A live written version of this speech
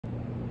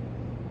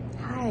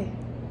Hi,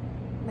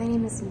 my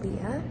name is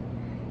Leah.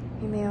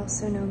 You may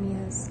also know me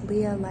as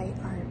Leah Light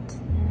Art.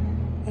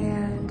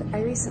 And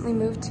I recently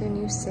moved to a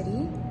new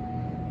city.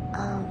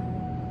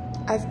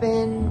 I've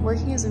been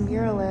working as a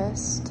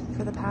muralist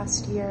for the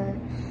past year,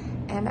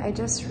 and I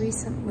just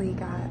recently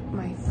got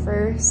my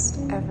first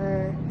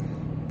ever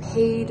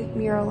paid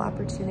mural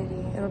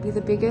opportunity. It'll be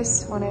the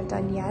biggest one I've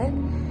done yet,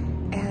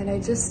 and I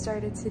just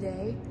started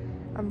today.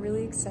 I'm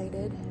really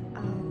excited,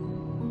 and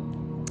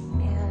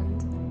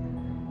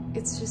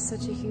it's just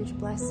such a huge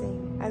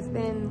blessing. I've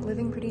been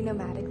living pretty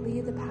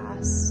nomadically the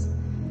past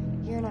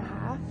year and a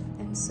half,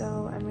 and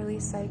so I'm really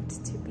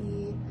psyched to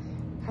be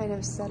kind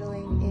of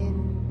settling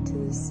into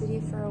the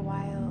city for a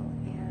while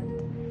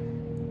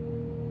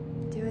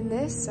and doing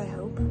this, I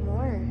hope,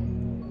 more.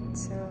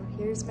 So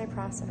here's my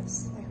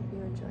process. I